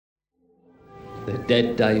They're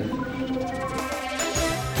dead, Dave.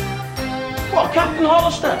 What, Captain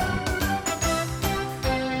Hollister?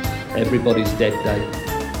 Everybody's dead, Dave.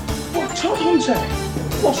 What, Todd Hunter?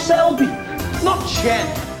 What, Selby? Not Chen.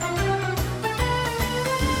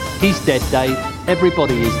 He's dead, Dave.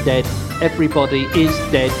 Everybody is dead. Everybody is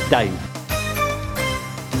dead, Dave.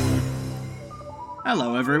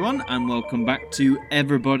 Hello everyone and welcome back to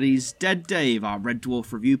Everybody's Dead Dave, our Red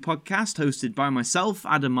Dwarf review podcast hosted by myself,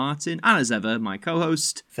 Adam Martin, and as ever, my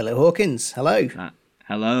co-host, Philip Hawkins. Hello.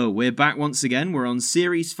 Hello, we're back once again. We're on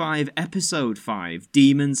Series 5, Episode 5,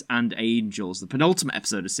 Demons and Angels, the penultimate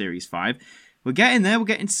episode of Series 5. We're getting there, we're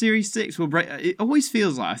getting to Series 6. It always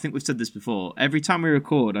feels like, I think we've said this before, every time we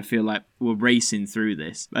record, I feel like we're racing through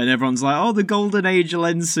this. And everyone's like, oh, the Golden Age will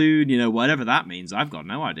end soon, you know, whatever that means. I've got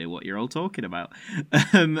no idea what you're all talking about.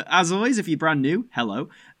 As always, if you're brand new, hello.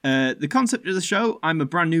 The concept of the show, I'm a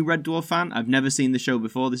brand new Red Dwarf fan. I've never seen the show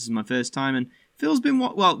before. This is my first time. And Phil's been,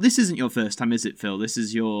 well, this isn't your first time, is it, Phil? This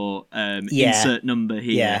is your insert number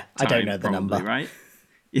here. Yeah, I don't know the probably, number. Right?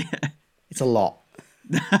 Yeah. It's a lot.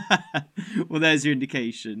 Well, there's your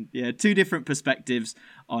indication. Yeah, two different perspectives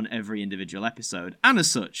on every individual episode. And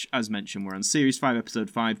as such, as mentioned, we're on Series 5, Episode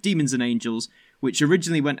 5, Demons and Angels, which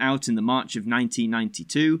originally went out in the March of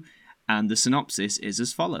 1992, and the synopsis is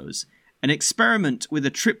as follows. An experiment with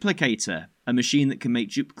a triplicator, a machine that can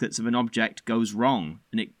make duplicates of an object, goes wrong,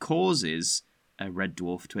 and it causes a red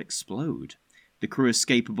dwarf to explode. The crew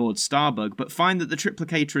escape aboard Starbug, but find that the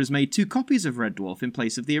triplicator has made two copies of Red Dwarf in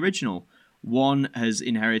place of the original. One has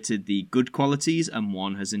inherited the good qualities, and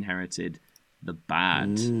one has inherited the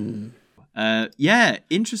bad. Yeah,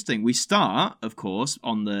 interesting. We start, of course,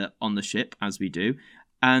 on the ship, as we do,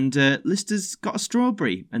 and Lister's got a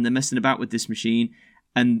strawberry, and they're messing about with this machine,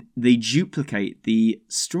 and they duplicate the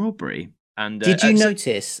strawberry. And Did you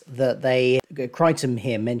notice that Crichton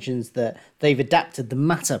here mentions that they've adapted the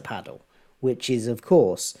matter paddle, which is, of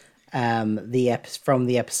course, from the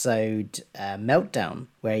episode Meltdown,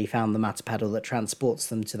 where he found the matter paddle that transports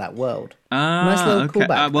them to that world. Nice little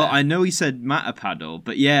callback. Well, I know he said matter paddle,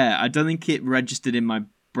 but yeah, I don't think it registered in my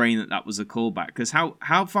brain that was a callback. Because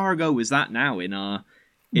how far ago was that now in our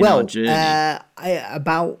journey?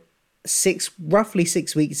 About roughly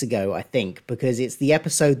 6 weeks ago, I think, because it's the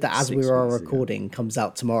episode that, as we are recording, comes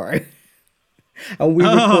out tomorrow. And we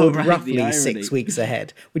record roughly 6 weeks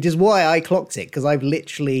ahead, which is why I clocked it, because I've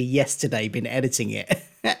literally yesterday been editing it.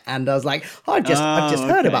 And I was like, I've just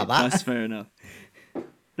heard about that. That's fair enough.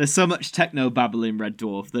 There's so much techno babble in Red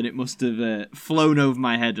Dwarf that it must have flown over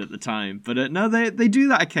my head at the time. But no, they do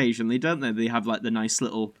that occasionally, don't they? They have like the nice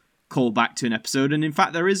little call back to an episode, and in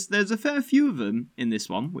fact there's a fair few of them in this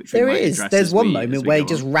one, which there is. There's one moment where he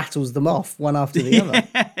just rattles them off one after the other.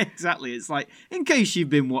 Exactly. It's like, in case you've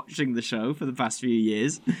been watching the show for the past few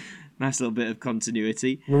years, nice little bit of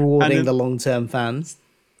continuity, rewarding the long-term fans.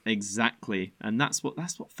 Exactly, and that's what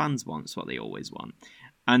fans want. It's what they always want.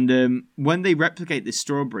 And when they replicate this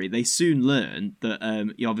strawberry, they soon learn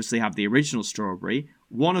that you obviously have the original strawberry.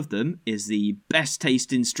 One of them is the best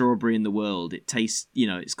tasting strawberry in the world. It tastes,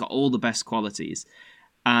 it's got all the best qualities.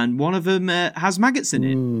 And one of them has maggots in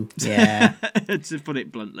it. Yeah. To put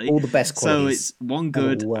it bluntly. All the best qualities. So it's one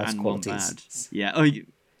good and one bad. Yeah.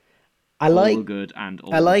 I like all good and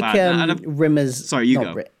all bad. Rimmer's... Sorry, you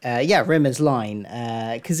go. Rimmer's line.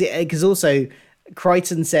 Because also...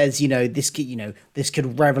 Crichton says, this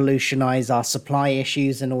could revolutionize our supply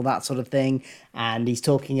issues and all that sort of thing. And he's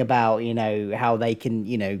talking about, how they can,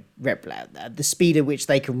 the speed at which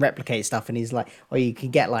they can replicate stuff. And he's like, you can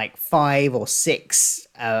get like 5 or 6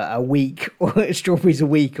 a week, or strawberries a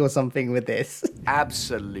week or something with this.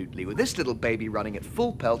 Absolutely. With this little baby running at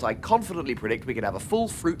full pelt, I confidently predict we can have a full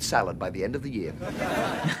fruit salad by the end of the year.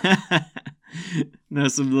 No,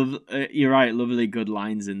 you're right, lovely good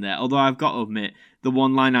lines in there. Although I've got to admit, the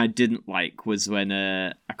one line I didn't like was when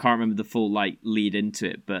I can't remember the full lead into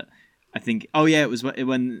it, but I think it was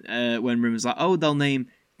when Rim was like, they'll name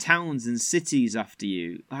towns and cities after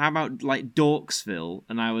you. How about like Dorksville?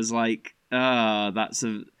 And I was like,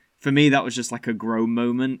 for me that was just like a grown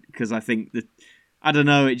moment, because I think that, I don't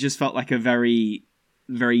know, it just felt like a very,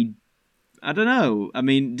 very, I don't know. I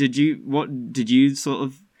mean, did you sort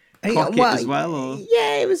of clock it as well? Or?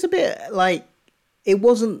 Yeah, it was a bit like, it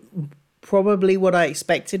wasn't probably what I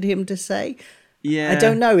expected him to say. Yeah, I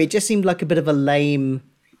don't know. It just seemed like a bit of a lame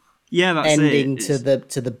ending to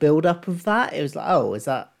the build up of that. It was like, is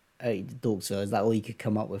that Dorksville? Is that all you could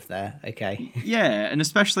come up with there? Okay. Yeah, and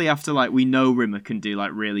especially after we know Rimmer can do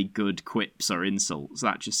really good quips or insults.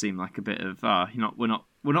 That just seemed like a bit of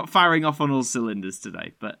we're not firing off on all cylinders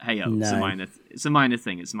today. But hey, it's a minor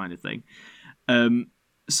thing.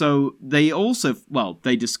 so they also,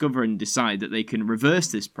 they discover and decide that they can reverse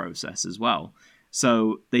this process as well.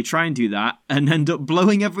 So they try and do that and end up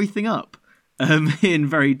blowing everything up in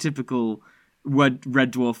very typical Red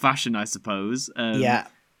Dwarf fashion, I suppose. And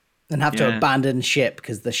have to abandon ship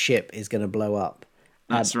because the ship is going to blow up.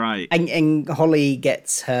 That's right. And Holly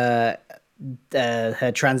gets her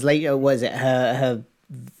translator. What is it? Her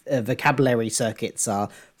vocabulary circuits are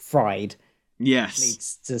fried. Yes.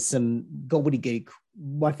 Leads to some gobbledygook.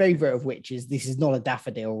 My favourite of which is, "This is not a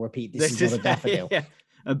daffodil." Repeat, this is not a daffodil. Yeah.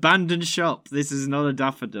 Abandoned shop. This is not a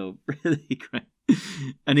daffodil. Really great.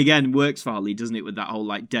 And again, works for Holly, doesn't it? With that whole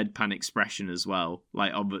like deadpan expression as well,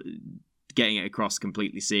 like getting it across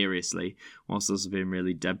completely seriously, whilst also being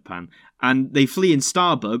really deadpan. And they flee in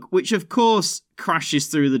Starbug, which of course crashes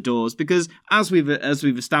through the doors because, as we've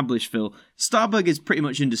established, Phil, Starbug is pretty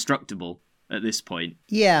much indestructible at this point.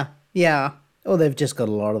 Yeah. Or they've just got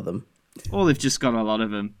a lot of them.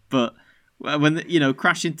 But when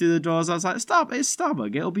crashing through the doors, I was like, it's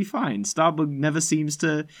Starbug, it'll be fine. Starbug never seems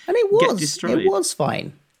to get destroyed. It was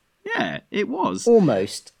fine. Yeah, it was.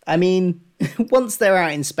 Almost. I mean, once they're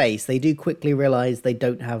out in space, they do quickly realise they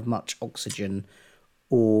don't have much oxygen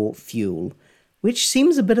or fuel, which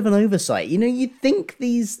seems a bit of an oversight. You'd think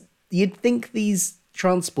these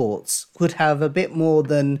transports would have a bit more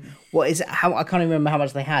than, what is it? I can't remember how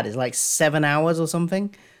much they had. It's like 7 hours or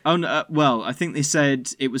something. Oh no! I think they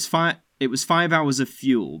said it was 5 hours of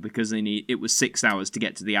fuel because it was 6 hours to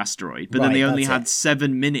get to the asteroid, but then they only had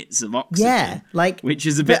 7 minutes of oxygen. Yeah, which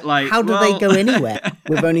is a bit like, how do they go anywhere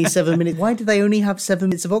with only 7 minutes? Why do they only have 7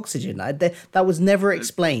 minutes of oxygen? That was never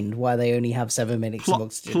explained. Why they only have 7 minutes of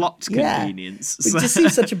oxygen? Plot convenience. It just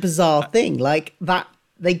seems such a bizarre thing. Like that,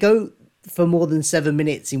 they go for more than 7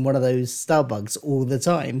 minutes in one of those Starbugs all the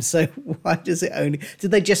time. So why does it only...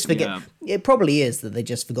 Did they just forget? Yeah. It probably is that they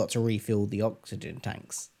just forgot to refill the oxygen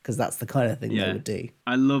tanks, because that's the kind of thing they would do.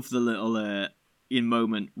 I love the little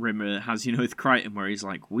moment Rimmer has, with Crichton, where he's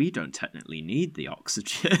like, we don't technically need the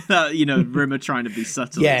oxygen. Rimmer trying to be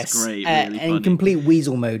subtle. Yes, it's great. Really and funny. in complete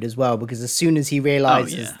weasel mode as well, because as soon as he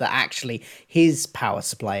realizes that actually his power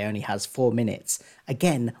supply only has 4 minutes,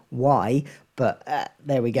 again, why? But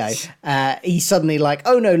there we go. He's suddenly like,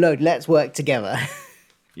 oh no, let's work together.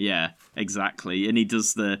 Yeah, exactly. And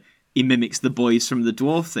he mimics the boys from the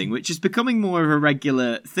dwarf thing, which is becoming more of a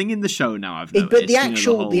regular thing in the show now, I've noticed. But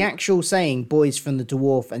the actual saying, boys from the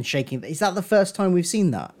dwarf, and shaking, is that the first time we've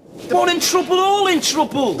seen that? One in trouble, all in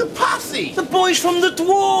trouble. The posse. The boys from the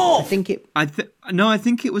dwarf. I think it... I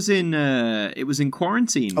think it was in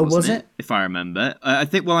Quarantine, wasn't was it? If I remember. I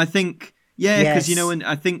think... Yeah, because and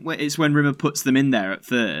I think it's when Rimmer puts them in there at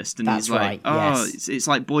first, and he's like, it's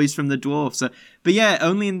like boys from the dwarf. So, but yeah,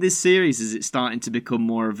 only in this series is it starting to become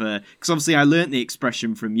more of a... Because obviously I learnt the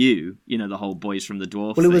expression from you, the whole boys from the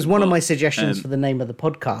dwarf Well, it was one of my suggestions for the name of the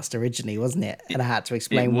podcast originally, wasn't it? And I had to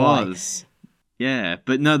explain why. It was. Yeah,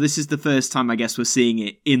 but no, this is the first time I guess we're seeing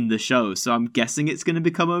it in the show, so I'm guessing it's going to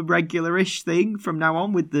become a regular-ish thing from now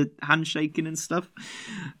on with the handshaking and stuff.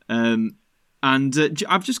 And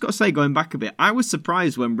I've just got to say, going back a bit, I was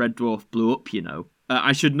surprised when Red Dwarf blew up,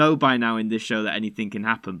 I should know by now in this show that anything can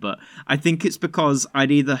happen, but I think it's because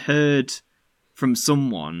I'd either heard from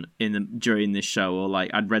someone during this show, or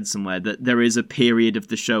like I'd read somewhere that there is a period of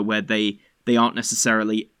the show where they aren't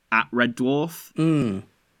necessarily at Red Dwarf.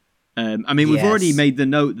 We've already made the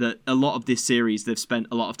note that a lot of this series, they've spent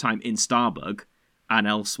a lot of time in Starbug and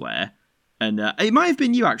elsewhere. And it might have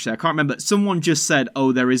been you, actually. I can't remember. Someone just said,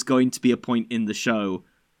 there is going to be a point in the show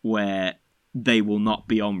where they will not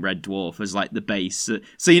be on Red Dwarf as, like, the base.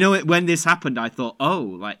 So, when this happened, I thought,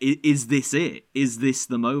 is this it? Is this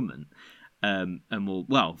the moment? And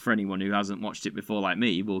for anyone who hasn't watched it before, like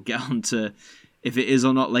me, we'll get on to if it is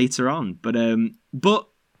or not later on. But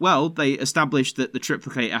they established that the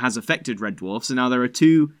Triplicator has affected Red Dwarf, so now there are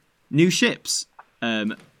 2 new ships.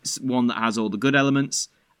 One that has all the good elements,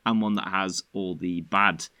 and one that has all the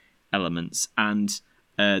bad elements. And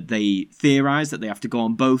they theorize that they have to go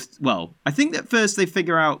on both... Well, I think that first they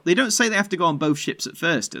figure out... They don't say they have to go on both ships at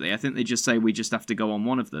first, do they? I think they just say we just have to go on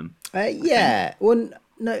one of them. Yeah. Well,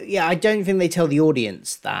 no, yeah, I don't think they tell the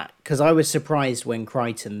audience that, because I was surprised when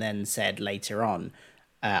Crichton then said later on,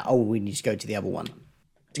 we need to go to the other one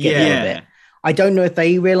to get rid of it. I don't know if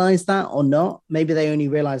they realised that or not. Maybe they only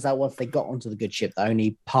realised that once they got onto the good ship, that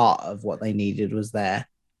only part of what they needed was there.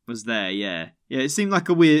 Yeah, it seemed like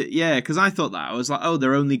a weird... Yeah, because I thought that. I was like,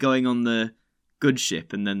 they're only going on the good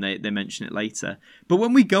ship, and then they mention it later. But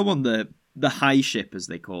when we go on the high ship, as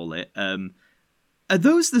they call it, are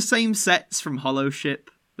those the same sets from Hollow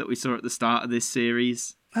Ship that we saw at the start of this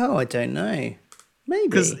series? Oh, I don't know. Maybe.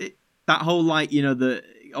 Because that whole,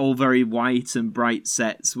 all very white and bright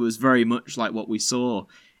sets was very much like what we saw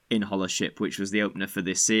in Holoship, which was the opener for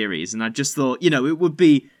this series. And I just thought, it would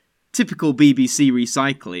be typical BBC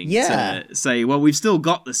recycling to say, well, we've still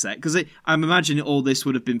got the set, because I'm imagining all this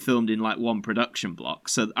would have been filmed in like one production block,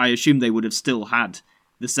 so I assume they would have still had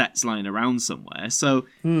the sets lying around somewhere. So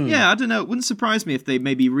I don't know, it wouldn't surprise me if they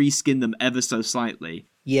maybe reskin them ever so slightly.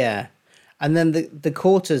 And then the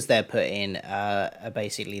quarters they're put in are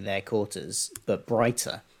basically their quarters but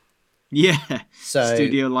brighter. So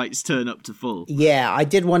studio lights turn up to full. I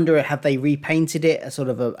did wonder, have they repainted it a sort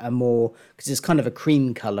of a more, because it's kind of a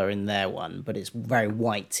cream color in their one, but it's very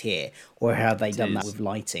white here, or have they done that with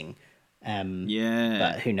lighting?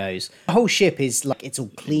 But who knows. The whole ship is like, it's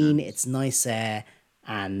all clean, it's nice air,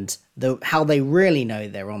 and how they really know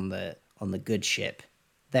they're on the good ship,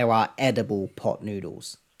 there are edible pot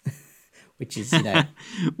noodles. Which is,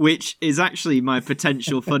 which is actually my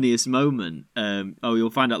potential funniest moment. You'll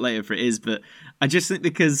find out later if it is, but I just think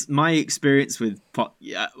because my experience with pot,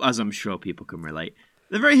 as I'm sure people can relate,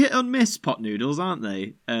 they're very hit or miss pot noodles, aren't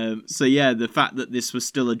they? The fact that this was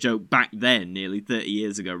still a joke back then, nearly 30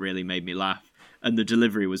 years ago, really made me laugh, and the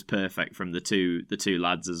delivery was perfect from the two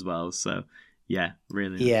lads as well. So. Yeah,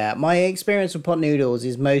 really. Yeah, my experience with pot noodles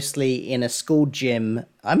is mostly in a school gym.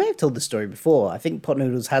 I may have told the story before. I think pot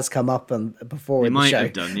noodles has come up before in the show.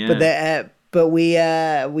 Have done, yeah. But we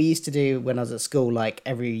used to do, when I was at school, like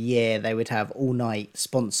every year they would have all night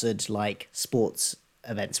sponsored like sports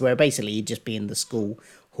events where basically you'd just be in the school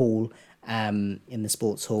hall, in the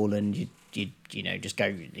sports hall, and you'd just go,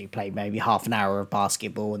 you play maybe half an hour of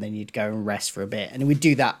basketball, and then you'd go and rest for a bit, and we'd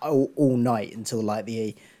do that all night until like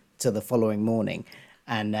till the following morning,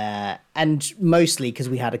 and mostly because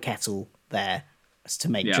we had a kettle there to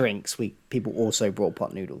make drinks, people also brought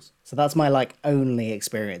pot noodles. So that's my like only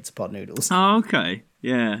experience of pot noodles. Oh, okay.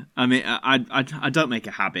 Yeah, I mean, I don't make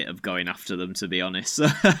a habit of going after them, to be honest. So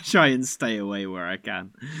I try and stay away where I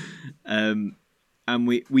can. And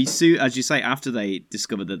we soon, as you say, after they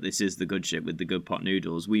discover that this is the good ship with the good pot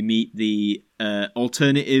noodles, we meet the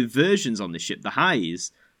alternative versions on the ship, the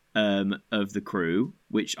highs. Of the crew,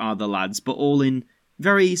 which are the lads, but all in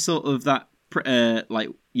very sort of that,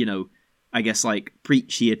 I guess like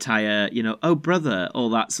preachy attire, oh brother, all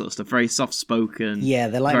that sort of stuff, very soft spoken. Yeah,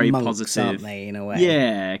 they're like very monks, positive. aren't they? In a way.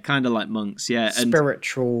 Yeah, kind of like monks. Yeah,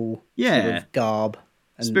 spiritual. Sort of garb.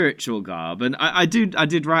 Spiritual garb, and I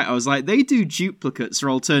did write. I was like, they do duplicates or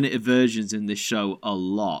alternative versions in this show a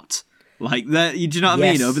lot. Like that, do you know what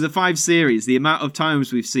I mean? Over the 5 series, the amount of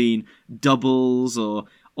times we've seen doubles or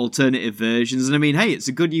alternative versions, and I mean, hey, it's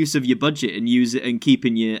a good use of your budget and use it and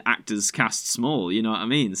keeping your actors cast small, you know what I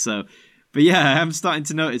mean? So, but yeah, I'm starting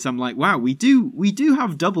to notice, I'm like, wow, we do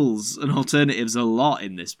have doubles and alternatives a lot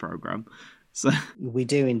in this program. So we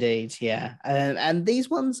do indeed, yeah. And these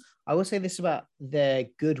ones, I will say this about the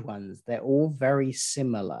good ones, they're all very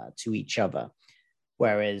similar to each other,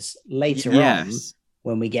 whereas later on,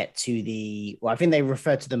 when we get to I think they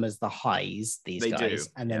refer to them as the highs, these guys,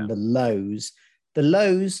 and then the lows. The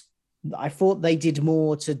lows, I thought they did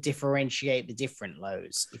more to differentiate the different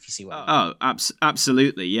lows, if you see what I mean. Oh,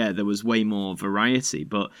 absolutely. Yeah, there was way more variety.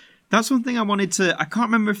 But that's one thing I wanted to... I can't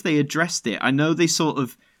remember if they addressed it. I know they sort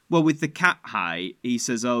of... Well, with the cat high, he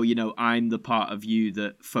says, oh, I'm the part of you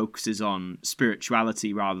that focuses on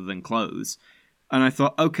spirituality rather than clothes. And I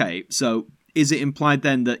thought, okay, so is it implied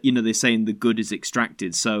then that, they're saying the good is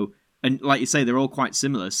extracted? So, and like you say, they're all quite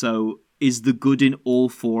similar. So... is the good in all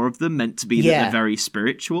 4 of them meant to be that they're very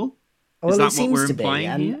spiritual? Well, is that it seems what we're to be,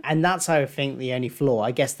 implying and that's how I think the only flaw.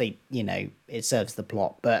 I guess they, it serves the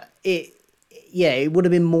plot, but it would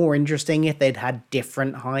have been more interesting if they'd had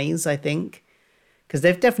different highs. I think because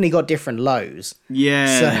they've definitely got different lows.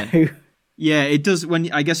 Yeah. So yeah, it does. When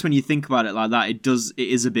you think about it like that, it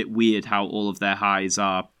is a bit weird how all of their highs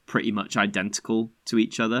are pretty much identical to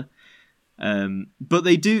each other. But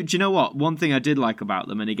they do you know what? One thing I did like about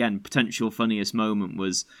them, and again, potential funniest moment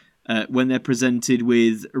was when they're presented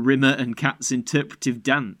with Rimmer and Kat's interpretive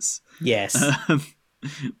dance. Yes.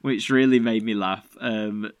 Which really made me laugh.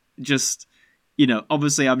 Just,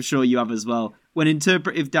 obviously I'm sure you have as well. When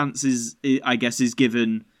interpretive dance is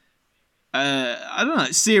given, I don't know,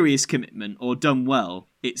 serious commitment or done well,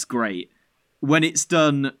 it's great. When it's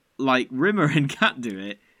done like Rimmer and Kat do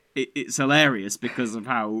it, it's hilarious because of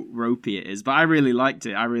how ropey it is. But I really liked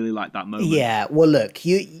it. I really liked that moment. Yeah, well, look,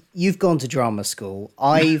 you've gone to drama school.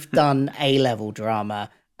 I've done A-level drama.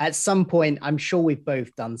 At some point, I'm sure we've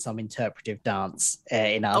both done some interpretive dance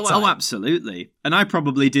in our time. Oh, absolutely. And I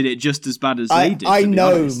probably did it just as bad as they did. I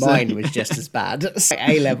know mine was just as bad.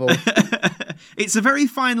 A-level. It's a very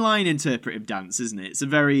fine line, interpretive dance, isn't it? It's a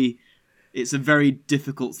very... it's a very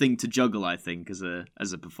difficult thing to juggle, I think, as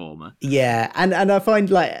a performer. Yeah, and I find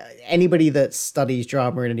like anybody that studies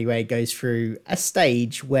drama in any way goes through a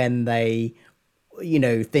stage when they,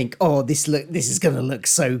 think, oh, this is gonna look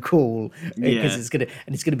so cool because it's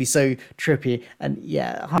gonna be so trippy, and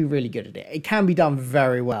I'm really good at it. It can be done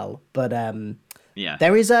very well, but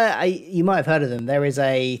there is you might have heard of them. There is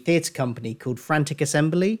a theatre company called Frantic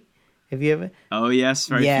Assembly. Have you ever? Oh yes,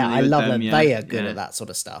 very familiar I with love them. Yeah. They are good at that sort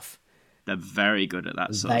of stuff. They're very good at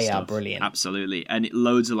that sort of stuff. They are brilliant. Absolutely. And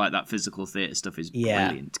loads of like that physical theatre stuff is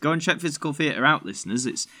brilliant. Go and check physical theatre out, listeners.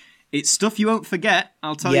 It's stuff you won't forget,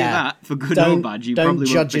 I'll tell you that, for good or bad. You probably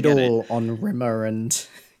won't forget it. Don't judge it all on Rimmer and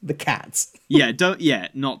the cats.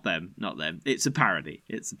 Not them. It's a parody.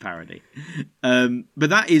 But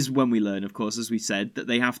that is when we learn, of course, as we said, that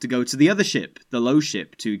they have to go to the other ship, the low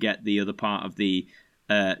ship, to get the other part of the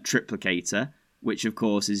triplicator, which of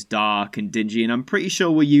course is dark and dingy, and I'm pretty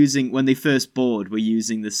sure when they first board, we're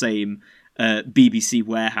using the same BBC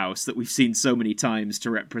warehouse that we've seen so many times to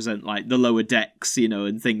represent like the lower decks,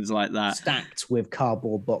 and things like that. Stacked with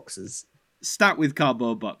cardboard boxes.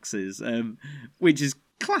 Which is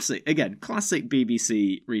classic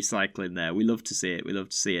BBC recycling there. We love to see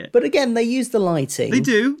it. But again, they use the lighting. They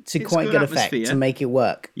do. To quite good effect to make it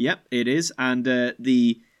work. Yep, it is. And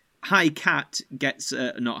the High Crichton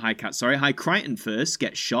first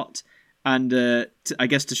gets shot, and I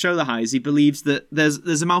guess to show the highs, he believes that there's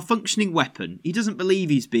a malfunctioning weapon. He doesn't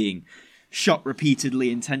believe he's being shot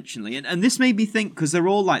repeatedly intentionally, and this made me think, because they're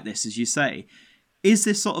all like this, as you say, is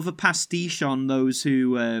this sort of a pastiche on those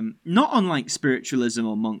who, not on like spiritualism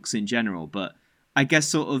or monks in general, but I guess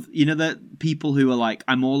sort of, the people who are like,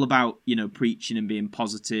 I'm all about, preaching and being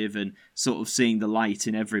positive and sort of seeing the light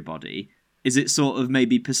in everybody. Is it sort of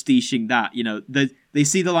maybe pastiching that, they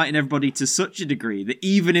see the light in everybody to such a degree that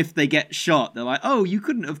even if they get shot, they're like, oh, you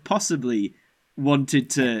couldn't have possibly wanted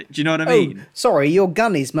to, do you know what I mean? Oh, sorry, your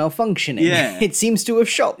gun is malfunctioning. Yeah. It seems to have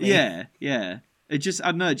shot me. Yeah. It just, I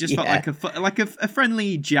don't know, it just felt like a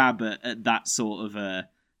friendly jab at that sort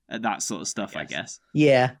of stuff, I guess.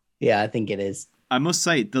 Yeah, I think it is. I must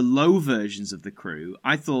say, the low versions of the crew,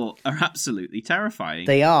 I thought, are absolutely terrifying.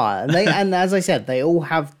 They are, and as I said, they all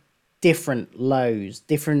have different lows,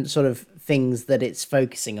 different sort of things that it's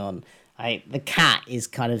focusing on. The cat is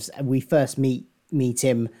kind of, we first meet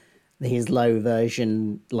him, his low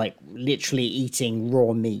version, like literally eating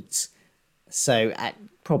raw meat. So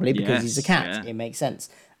probably because he's a cat, it makes sense.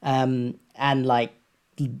 And like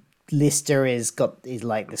Lister is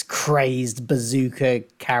like this crazed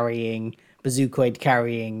bazookoid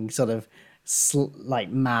carrying sort of like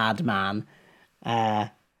madman.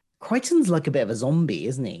 Crichton's like a bit of a zombie,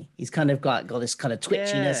 isn't he? He's kind of got this kind of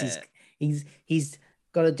twitchiness. Yeah. He's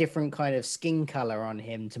got a different kind of skin color on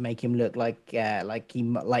him to make him look like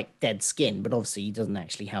dead skin, but obviously he doesn't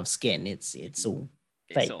actually have skin. It's all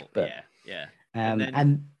fake. Yeah.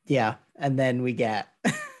 And then we get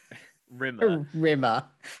Rimmer.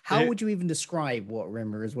 How would you even describe what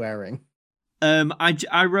Rimmer is wearing?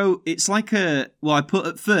 I wrote, it's like I put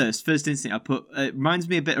at first instinct, it reminds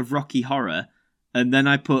me a bit of Rocky Horror. And then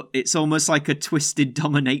I put, it's almost like a twisted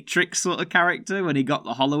dominatrix sort of character when he got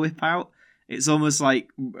the hollow whip out. It's almost like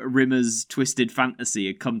Rimmer's twisted fantasy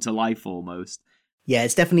had come to life almost. Yeah,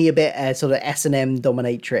 it's definitely a bit sort of S&M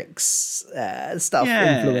dominatrix stuff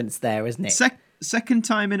influence there, isn't it? Second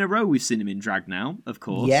time in a row we've seen him in drag now, of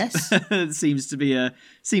course. Yes. seems to be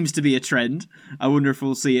a trend. I wonder if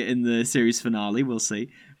we'll see it in the series finale. We'll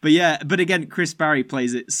see. But again, Chris Barry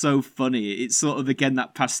plays it so funny. It's sort of, again,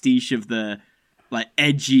 that pastiche of the like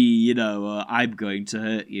edgy, I'm going to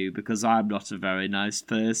hurt you because I'm not a very nice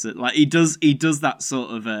person. Like he does that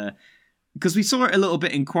sort of because we saw it a little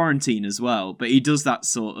bit in Quarantine as well, but he does that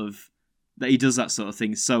sort of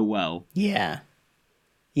thing so well. Yeah,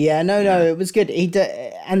 no, it was good.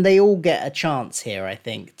 And they all get a chance here, I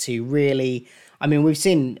think, to really. I mean, we've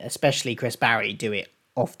seen especially Chris Barry do it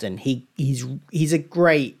often. He's a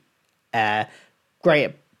great at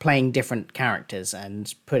playing different characters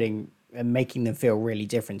and making them feel really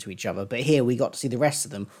different to each other. But here we got to see the rest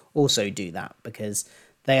of them also do that because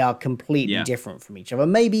they are completely different from each other.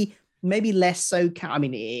 Maybe less so. I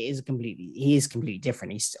mean, he is completely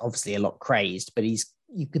different. He's obviously a lot crazed, but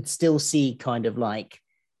you could still see kind of like,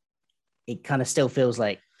 it kind of still feels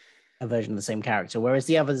like a version of the same character, whereas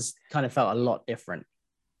the others kind of felt a lot different.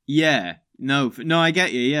 Yeah, no, I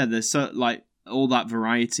get you. Yeah, there's so like all that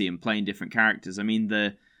variety and playing different characters. I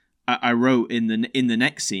mean, I wrote in the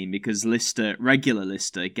next scene because regular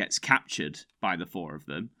Lister gets captured by the four of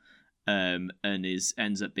them, and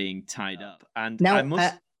ends up being tied up. And now, I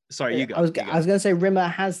must Sorry, you go. I was going to say Rimmer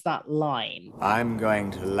has that line. I'm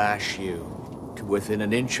going to lash you to within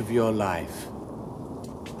an inch of your life.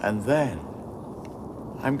 And then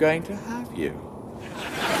I'm going to have you.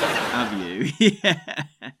 Have you? Yeah.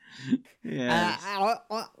 Yeah.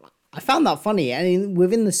 I found that funny, and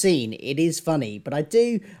within the scene, it is funny. But I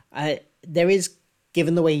do, there is,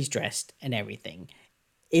 given the way he's dressed and everything,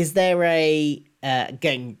 is there a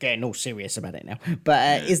getting all serious about it now?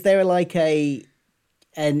 But is there like an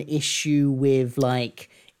issue with like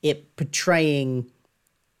it portraying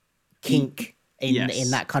kink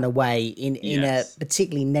in that kind of way, in a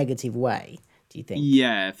particularly negative way? Do you think?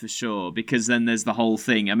 Yeah, for sure. Because then there's the whole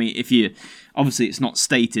thing. I mean, if you obviously it's not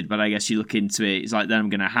stated, but I guess you look into it. It's like, then I'm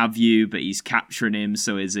going to have you, but he's capturing him.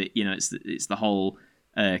 So is it? You know, it's the whole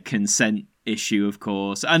consent issue. Of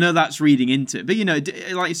course, I know that's reading into it, but you know,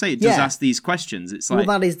 like you say, it does ask these questions. It's like,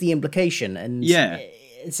 well, that is the implication, and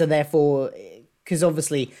so therefore, because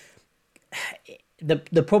obviously,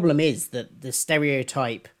 the problem is that the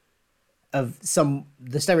stereotype is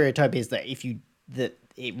that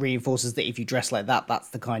it reinforces that if you dress like that, that's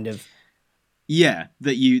the kind of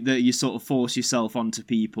that you sort of force yourself onto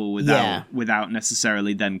people without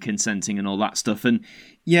necessarily them consenting and all that stuff. And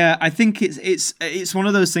I think it's one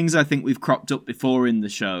of those things I think we've cropped up before in the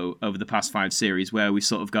show over the past 5 series where we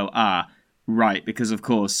sort of go, right, because of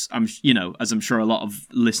course as I'm sure a lot of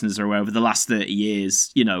listeners are aware, over the last 30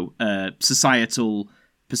 years, societal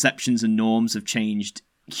perceptions and norms have changed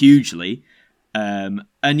hugely. And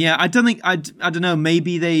I don't think I don't know.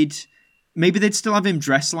 Maybe they'd still have him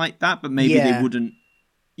dressed like that, but maybe they wouldn't.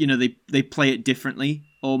 They play it differently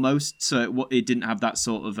almost, so it didn't have that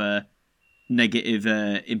sort of a negative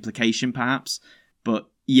implication, perhaps. But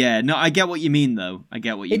I get what you mean, though. I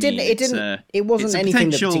get what you mean. It wasn't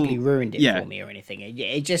anything that particularly ruined it for me or anything.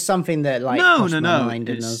 It's just something that crossed my mind,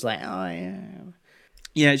 and I was like, oh yeah.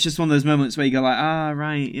 Yeah, it's just one of those moments where you go like,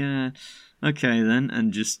 right, yeah. Okay, then,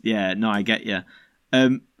 and just, I get you.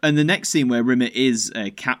 And the next scene where Rimmer is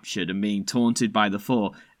captured and being taunted by the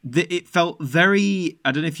Four, it felt very,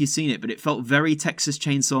 I don't know if you've seen it, but it felt very Texas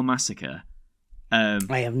Chainsaw Massacre.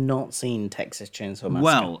 I have not seen Texas Chainsaw Massacre.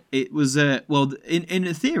 Well, it was, in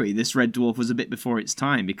a theory, this Red Dwarf was a bit before its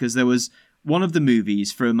time, because there was one of the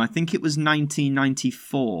movies from, I think it was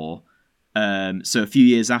 1994, so a few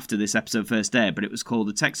years after this episode first aired, but it was called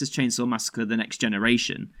The Texas Chainsaw Massacre: The Next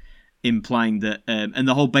Generation, implying that, and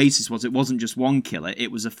the whole basis was it wasn't just one killer,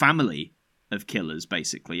 it was a family of killers,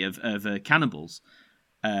 basically, of cannibals.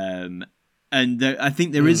 And I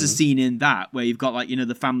think there is a scene in that where you've got,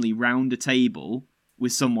 the family round a table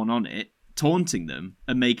with someone on it, taunting them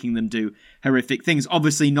and making them do horrific things.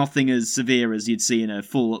 Obviously nothing as severe as you'd see in a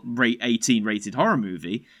full 18 rated horror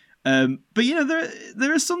movie. But,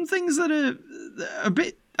 there are some things that are a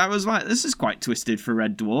bit, I was like, this is quite twisted for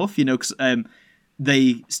Red Dwarf, because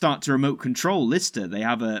they start to remote control Lister. They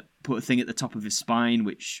put a thing at the top of his spine,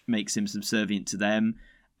 which makes him subservient to them.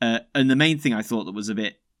 And the main thing I thought that was a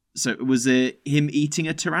bit, so it was him eating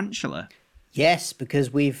a tarantula. Yes,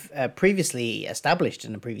 because we've previously established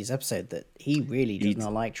in a previous episode that he really does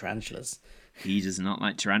not like tarantulas. He does not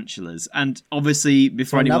like tarantulas. And obviously,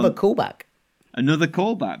 another callback. Another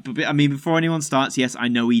callback. But I mean, before anyone starts, yes, I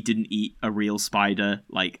know he didn't eat a real spider.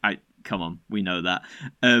 Come on, we know that.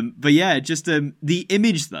 But just the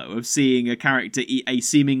image, though, of seeing a character eat a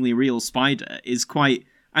seemingly real spider is quite...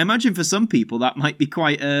 I imagine for some people that might be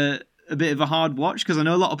quite a bit of a hard watch, because I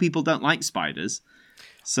know a lot of people don't like spiders.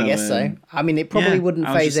 So, yes, so. I mean, it probably wouldn't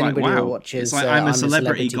faze anybody who watches. It's like, I'm a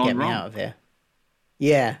celebrity gone get wrong. Me out of here.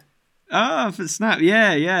 Yeah. Oh, for snap.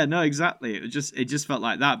 Yeah, no, exactly. It just felt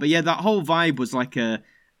like that. But that whole vibe was like a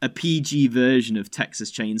PG version of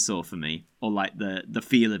Texas Chainsaw for me, or like the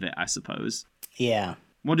feel of it, I suppose. Yeah.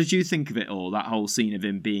 What did you think of it all? That whole scene of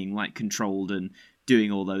him being controlled and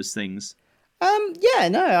doing all those things.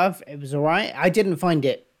 It was all right. I didn't find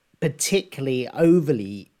it particularly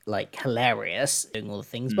overly hilarious doing all the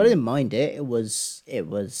things, but I didn't mind it.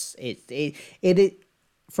 It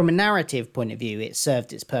from a narrative point of view, it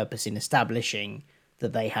served its purpose in establishing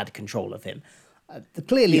that they had control of him.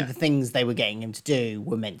 Clearly, the things they were getting him to do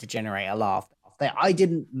were meant to generate a laugh. I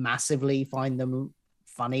didn't massively find them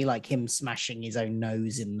funny, like him smashing his own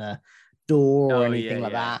nose in the door or anything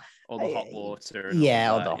like that. Or the hot water. Or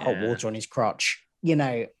the hot water on his crotch.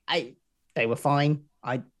 They were fine.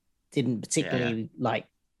 I didn't particularly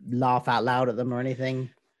laugh out loud at them or anything.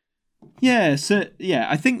 I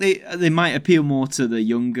think they might appeal more to the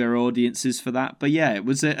younger audiences for that. But it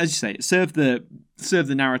was, as you say, it served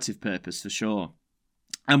the narrative purpose for sure.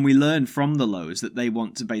 And we learn from the Lows that they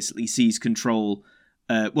want to basically seize control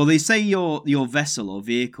Well, they say your vessel or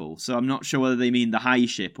vehicle, so I'm not sure whether they mean the high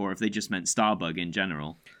ship or if they just meant Starbug in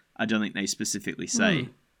general. I don't think they specifically say.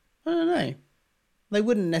 I don't know. They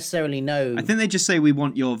wouldn't necessarily know. I think they just say we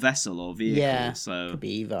want your vessel or vehicle. Yeah, so could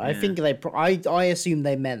be either. yeah. I think I assume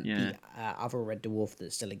they meant the other red dwarf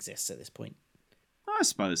that still exists at this point. I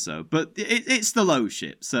suppose so, but it's the low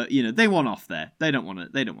ship, so they want off there. They don't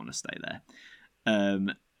want to stay there.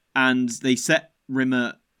 And they set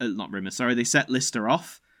They set Lister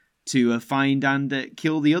off to find and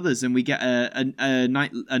kill the others, and we get a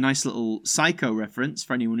nice little Psycho reference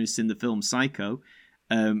for anyone who's seen the film Psycho.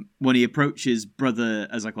 When he approaches brother,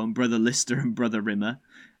 as I call him, brother Lister and brother Rimmer,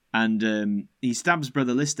 and he stabs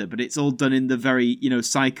brother Lister, but it's all done in the very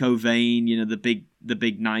Psycho vein, the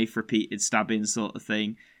big knife repeated stabbing sort of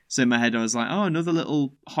thing. So in my head I was like, oh, another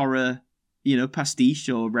little horror pastiche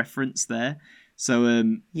or reference there. So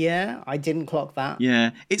yeah, I didn't clock that.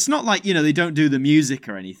 Yeah, it's not like they don't do the music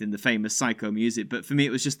or anything, the famous Psycho music, but for me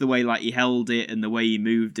it was just the way like he held it and the way he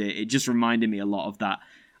moved it. It just reminded me a lot of that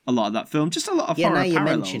film. Just a lot of horror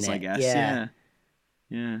parallels, I guess.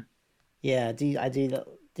 Yeah.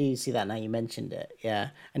 Do you see that now you mentioned it? Yeah,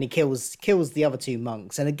 and he kills the other two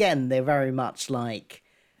monks, and again they're very much like,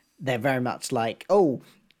 oh.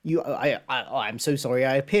 I'm so sorry.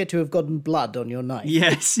 I appear to have gotten blood on your knife.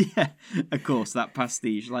 Yes, yeah. Of course, that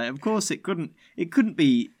pastiche. Like, of course, it couldn't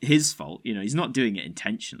be his fault. He's not doing it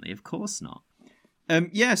intentionally. Of course not.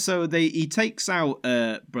 So he takes out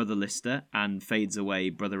Brother Lister and fades away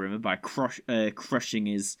Brother Rimmer by crushing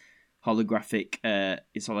his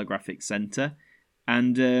holographic center.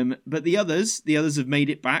 And but the others have made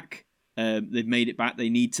it back. They've made it back. They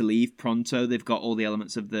need to leave pronto. They've got all the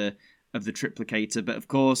elements of the Triplicator, but of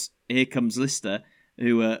course here comes Lister,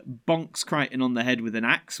 who bonks Crichton on the head with an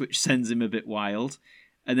axe, which sends him a bit wild,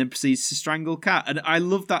 and then proceeds to strangle Cat. And I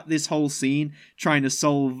love that this whole scene trying to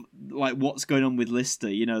solve like what's going on with Lister.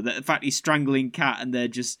 The fact he's strangling Cat, and they're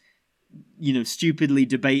just stupidly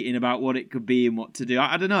debating about what it could be and what to do.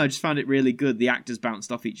 I don't know. I just found it really good. The actors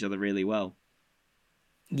bounced off each other really well.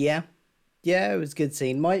 Yeah, it was a good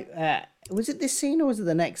scene. Was it this scene or was it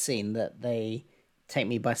the next scene that they take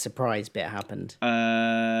me by surprise bit happened?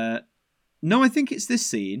 No, I think it's this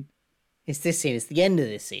scene. It's this scene. It's the end of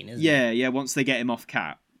this scene, isn't it? Yeah. Once they get him off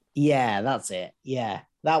Cat. Yeah, that's it. Yeah,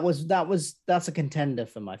 that's a contender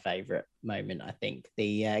for my favorite moment. I think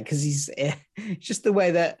because he's just the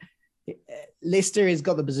way that Lister has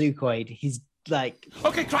got the bazookoid. He's like,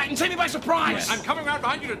 okay, Crichton, take me by surprise. Yes. I'm coming around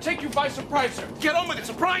behind you to take you by surprise, sir. Get on with it.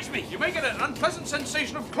 Surprise me. You may get an unpleasant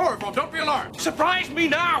sensation of chloroform. Don't be alarmed. Surprise me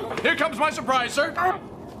now. Here comes my surprise, sir.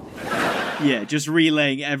 Yeah, just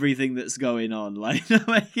relaying everything that's going on, like not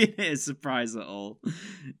making it a surprise at all.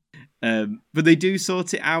 But they do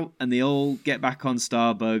sort it out, and they all get back on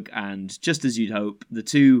Starbug, and just as you'd hope, the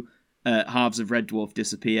two halves of Red Dwarf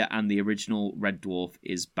disappear, and the original Red Dwarf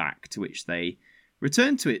is back, to which they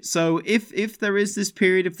return to it. So if there is this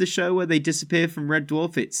period of the show where they disappear from Red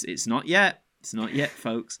Dwarf, it's not yet. It's not yet,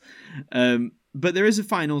 folks. But there is a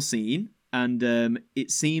final scene, and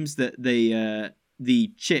it seems that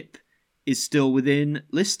the chip is still within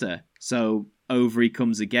Lister. So over he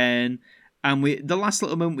comes again, and the last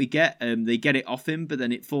little moment we get, they get it off him, but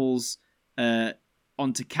then it falls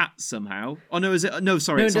onto Cat somehow. Oh no, is it? No,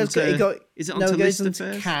 sorry, is it onto Lister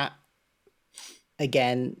first? Cat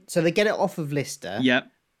again. So they get it off of Lister.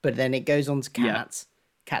 Yep. But then it goes on to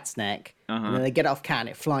Cat's neck, and then they get it off Cat, and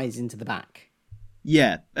it flies into the back.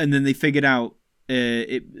 Yeah, and then they figured out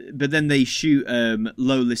but then they shoot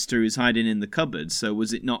Low Lister, who's hiding in the cupboard. So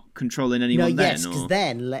was it not controlling anyone then? Yes, because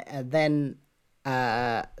then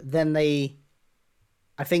they,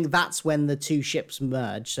 I think that's when the two ships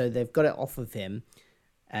merge. So they've got it off of him,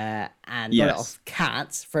 and got it off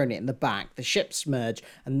Cat, thrown it in the back. The ships merge,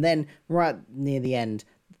 and then right near the end,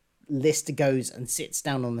 Lister goes and sits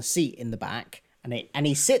down on the seat in the back, and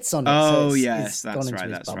he sits on it. Oh so yes, that's right.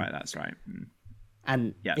 That's right.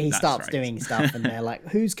 And he starts doing stuff, and they're like,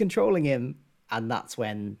 "Who's controlling him?" And that's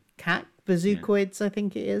when Cat bazookoids, I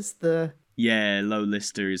think it is Low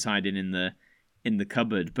Lister is hiding in the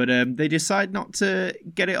cupboard, but they decide not to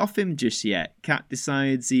get it off him just yet. Cat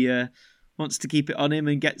decides he wants to keep it on him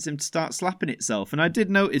and gets him to start slapping itself. And I did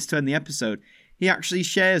notice to end the episode, he actually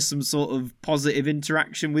shares some sort of positive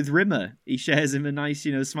interaction with Rimmer. He shares him a nice,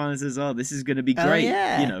 smile and says, "Oh, this is going to be great,"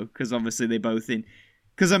 because obviously they both in.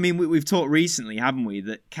 Because, I mean, we've talked recently, haven't we,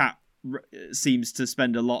 that Cat seems to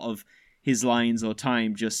spend a lot of his lines or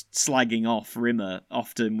time just slagging off Rimmer,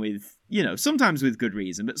 often with, sometimes with good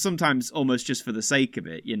reason, but sometimes almost just for the sake of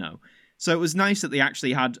it, So it was nice that they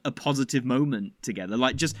actually had a positive moment together.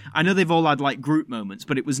 Like, just, I know they've all had like group moments,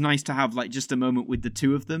 but it was nice to have like just a moment with the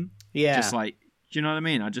two of them. Yeah. Just like, do you know what I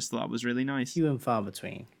mean? I just thought it was really nice. Few and far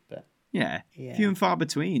between, but Yeah, Yeah. few and far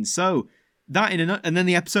between. So that and then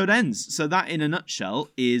the episode ends. So that in a nutshell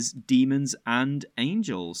is Demons and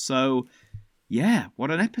Angels. So yeah,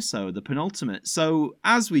 what an episode, the penultimate. So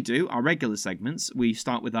as we do our regular segments, we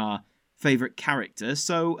start with our favourite character.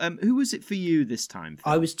 So who was it for you this time,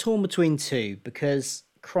 Phil? I was torn between two because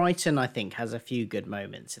Crichton, I think, has a few good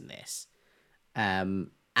moments in this. And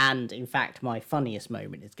in fact, my funniest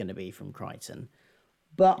moment is going to be from Crichton.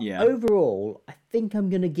 But Yeah. overall, I think I'm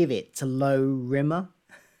going to give it to Lo Rimmer.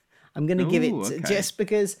 I'm going to give it Ooh, okay. just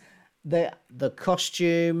because the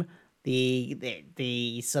costume,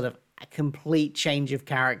 the sort of complete change of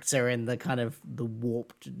character and the kind of the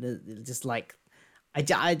warped, just like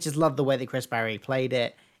I just love the way that Chris Barry played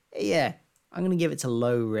it. Yeah, I'm going to give it to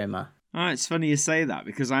Lo Rimmer. Oh, it's funny you say that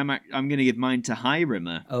because I'm going to give mine to High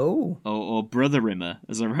Rimmer Oh, or Brother Rimmer,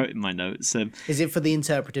 as I wrote in my notes. is it for the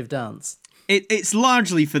interpretive dance? It's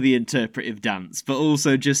largely for the interpretive dance, but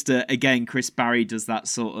also just again, Chris Barry does that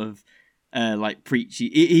sort of like preachy.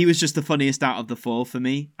 He was just the funniest out of the four for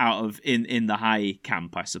me, out of in the high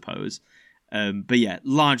camp, I suppose. But yeah,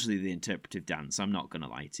 largely the interpretive dance. I'm not gonna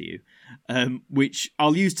lie to you, which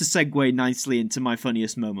I'll use to segue nicely into my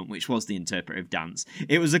funniest moment, which was the interpretive dance.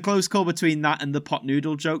 It was a close call between that and the pot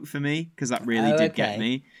noodle joke for me because that really did get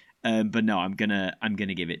me. But no, I'm gonna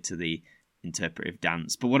give it to the interpretive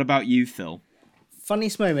dance. But what about you, Phil?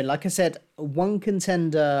 Funniest moment, like I said, one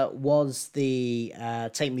contender was the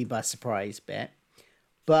take me by surprise bit,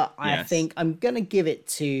 but I Yes. think I'm gonna give it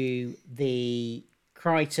to the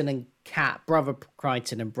Crichton and Cat, brother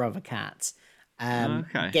Crichton and brother Cat,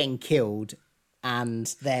 Okay. getting killed, and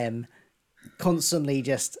them constantly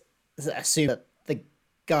just assume that the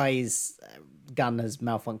guy's gun has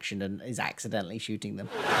malfunctioned and is accidentally shooting them.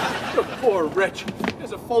 The poor wretch. He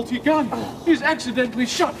has a faulty gun. He's accidentally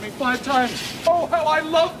shot me 5 times. Oh, how I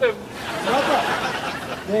love him.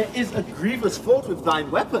 Brother, there is a grievous fault with thine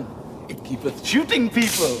weapon. It keepeth shooting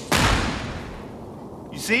people.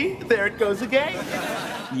 You see? There it goes again.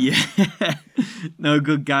 Yeah, no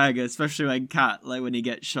good gag, especially when Cat, like when he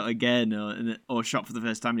gets shot again or shot for the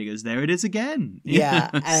first time, and he goes, "There it is again." Yeah,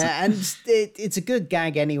 and it's a good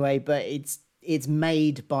gag anyway, but it's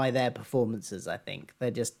made by their performances. I think they're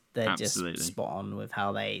just Absolutely. spot on with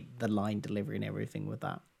how the line delivery and everything with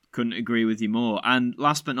that. Couldn't agree with you more. And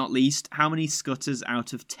last but not least, how many scutters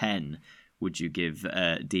out of 10 would you give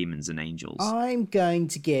Demons and Angels? I'm going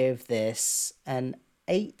to give this an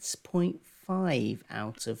 8.5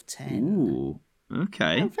 out of 10. Ooh,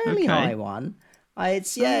 okay, A fairly okay. high one. I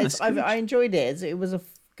enjoyed it. It was a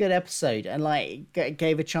good episode, and like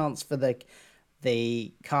gave a chance for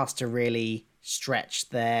the cast to really stretch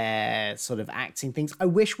their sort of acting things. I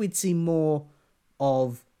wish we'd seen more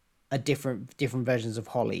of a different versions of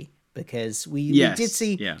Holly, because we did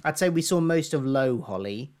see. yeah. I'd say we saw most of Low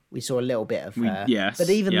Holly. We saw a little bit of her, yes, but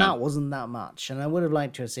even yeah. that wasn't that much, and I would have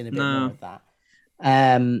liked to have seen a bit No. more of that.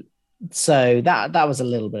 So that was a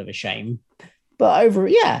little bit of a shame, but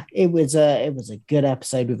it was a good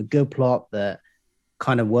episode with a good plot that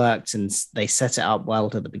kind of worked, and they set it up well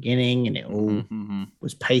to the beginning, and it all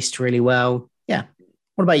was paced really well. Yeah.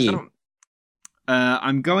 What about you?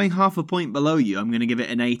 I'm going half a point below you. I'm going to give it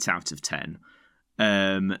an 8 out of 10.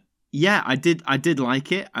 Yeah, I did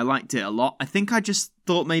like it. I liked it a lot. I think I just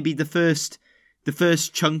thought maybe the first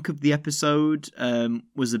chunk of the episode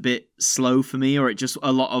was a bit slow for me, or it just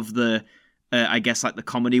a lot of the I guess like the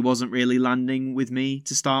comedy wasn't really landing with me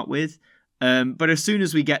to start with. But as soon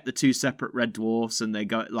as we get the two separate red dwarfs and they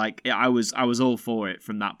go, like, I was all for it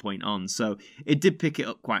from that point on. So it did pick it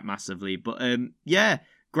up quite massively. But yeah,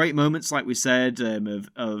 great moments, like we said,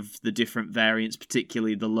 of the different variants,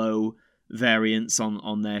 particularly the low variants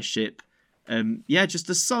on their ship. Yeah, just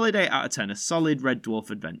a solid 8 out of 10, a solid red dwarf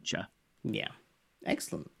adventure. Yeah.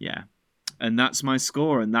 Excellent. Yeah. And that's my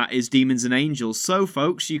score, and that is Demons and Angels. So,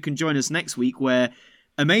 folks, you can join us next week where,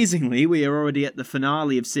 amazingly, we are already at the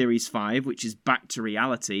finale of Series 5, which is Back to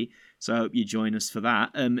Reality. So I hope you join us for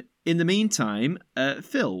that. In the meantime,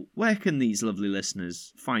 Phil, where can these lovely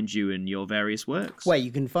listeners find you and your various works? Well,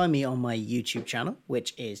 you can find me on my YouTube channel,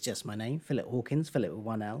 which is just my name, Philip Hawkins, Philip with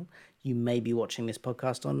one L. You may be watching this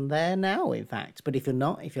podcast on there now, in fact. But if you're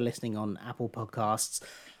not, if you're listening on Apple Podcasts,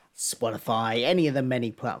 Spotify, any of the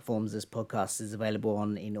many platforms this podcast is available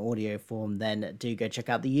on in audio form, then do go check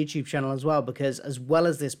out the YouTube channel as well, because as well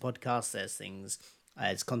as this podcast,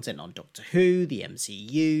 there's content on Doctor Who, the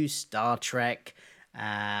MCU, Star Trek,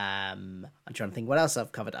 I'm trying to think what else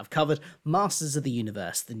I've covered. I've covered Masters of the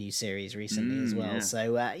Universe, the new series recently as well. Yeah.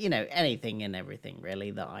 So, anything and everything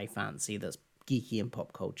really that I fancy that's geeky and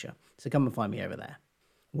pop culture. So come and find me over there.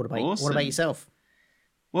 What about Awesome. yourself?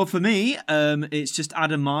 Well, for me, it's just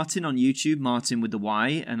Adam Martin on YouTube, Martin with the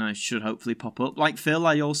Y, and I should hopefully pop up. Like Phil,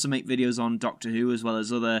 I also make videos on Doctor Who as well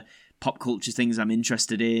as other pop culture things I'm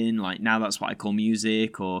interested in, like Now That's What I Call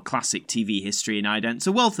Music or classic TV history and ident. It's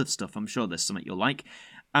a wealth of stuff. I'm sure there's something you'll like.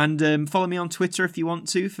 And follow me on Twitter if you want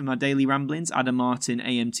to for my daily ramblings. Adam Martin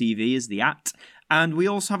AMTV is the @. And we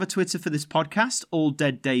also have a Twitter for this podcast, All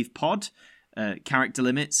Dead Dave Pod. Character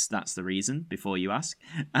limits, that's the reason, before you ask.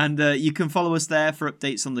 And you can follow us there for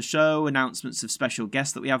updates on the show, announcements of special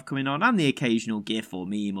guests that we have coming on, and the occasional GIF or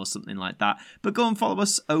meme or something like that. But go and follow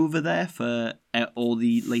us over there for all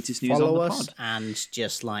the latest news Follow on the us pod. and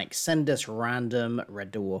just send us random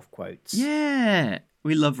Red Dwarf quotes. Yeah,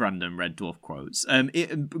 we love random Red Dwarf quotes.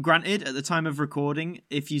 Granted, at the time of recording,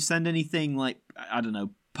 if you send anything I don't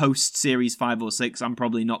know, post series 5 or 6, I'm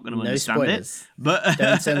probably not going to understand spoilers. it. But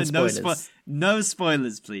Don't send spoilers. No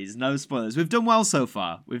spoilers, please. No spoilers. We've done well so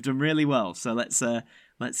far. We've done really well. So let's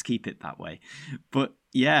keep it that way. But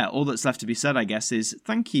yeah, all that's left to be said, I guess, is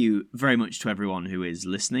thank you very much to everyone who is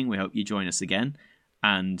listening. We hope you join us again.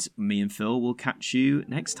 And me and Phil will catch you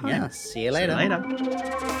next time. Yeah, see you later. See you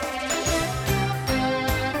later.